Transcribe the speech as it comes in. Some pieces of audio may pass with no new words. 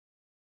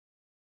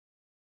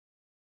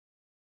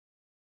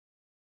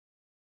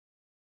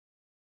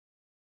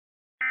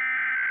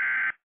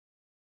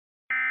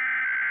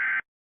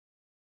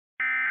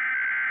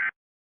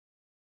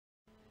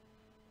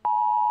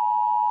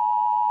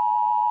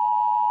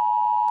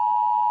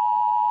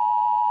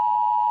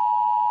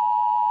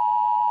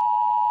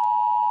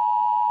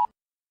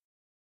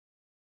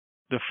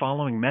The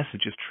following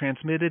message is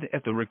transmitted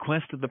at the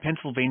request of the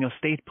Pennsylvania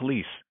State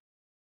Police.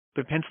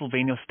 The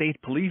Pennsylvania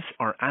State Police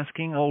are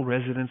asking all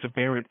residents of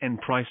Barrett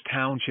and Price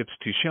Townships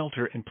to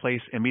shelter in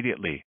place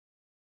immediately.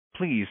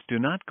 Please do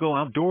not go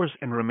outdoors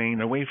and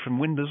remain away from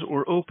windows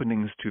or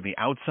openings to the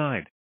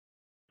outside.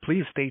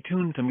 Please stay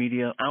tuned to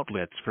media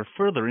outlets for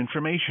further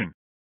information.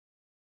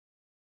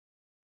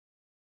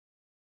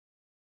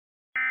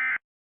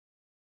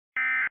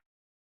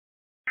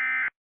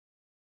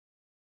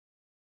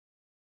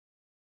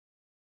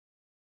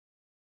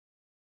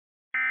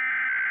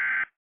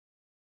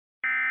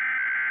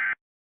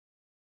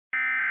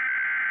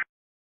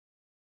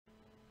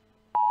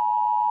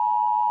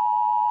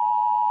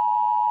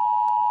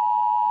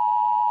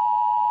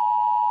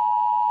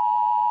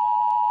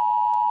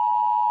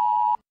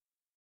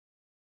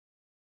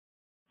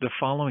 The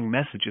following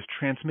message is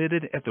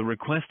transmitted at the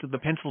request of the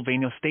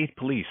Pennsylvania State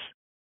Police.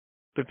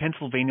 The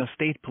Pennsylvania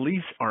State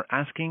Police are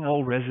asking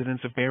all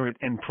residents of Barrett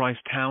and Price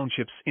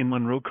Townships in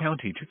Monroe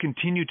County to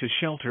continue to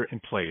shelter in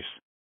place.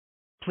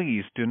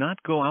 Please do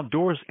not go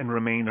outdoors and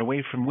remain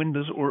away from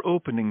windows or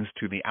openings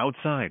to the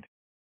outside.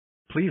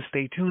 Please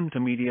stay tuned to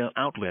media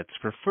outlets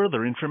for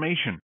further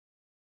information.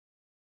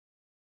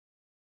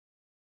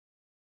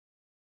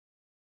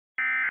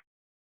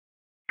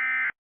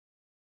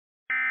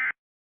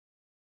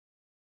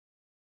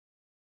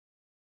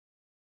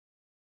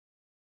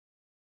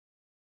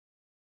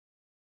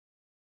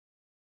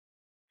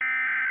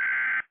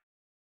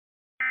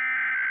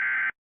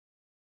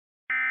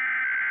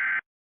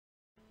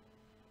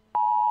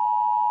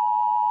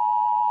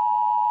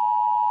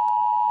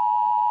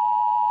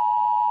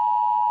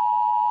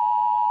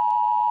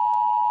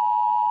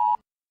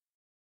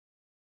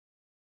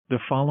 The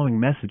following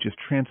message is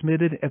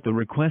transmitted at the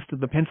request of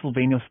the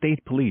Pennsylvania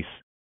State Police.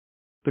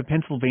 The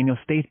Pennsylvania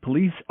State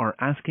Police are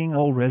asking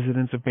all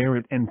residents of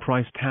Barrett and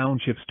Price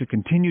Townships to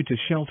continue to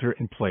shelter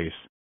in place.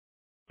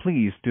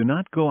 Please do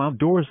not go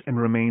outdoors and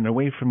remain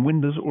away from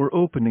windows or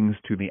openings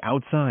to the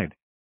outside.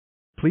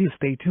 Please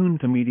stay tuned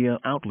to media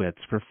outlets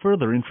for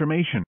further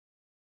information.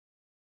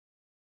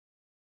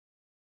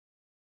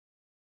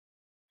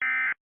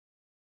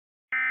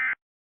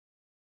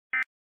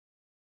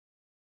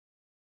 The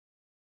following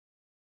message is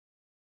transmitted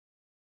at the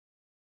request of the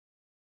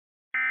Pennsylvania State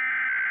Police.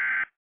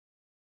 The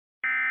Pennsylvania State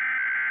Police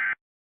are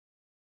asking all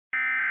residents of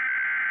Barrett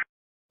and Price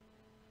Townships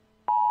to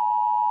continue to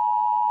shelter in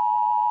place.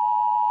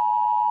 Please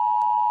do not go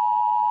outdoors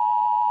and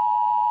remain away from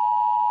windows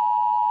or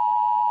openings to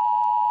the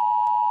outside.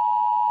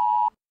 Please stay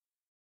tuned to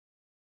media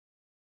outlets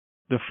for further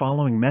information. The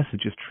following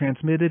message is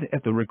transmitted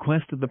at the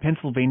request of the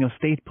Pennsylvania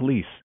State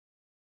Police.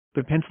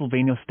 The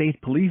Pennsylvania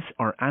State Police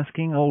are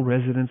asking all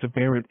residents of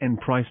Barrett and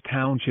Price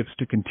Townships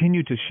to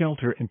continue to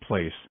shelter in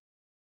place.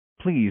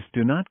 Please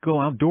do not go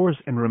outdoors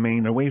and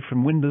remain away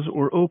from windows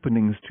or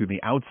openings to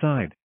the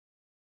outside.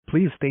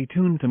 Please stay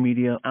tuned to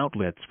media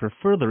outlets for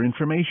further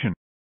information.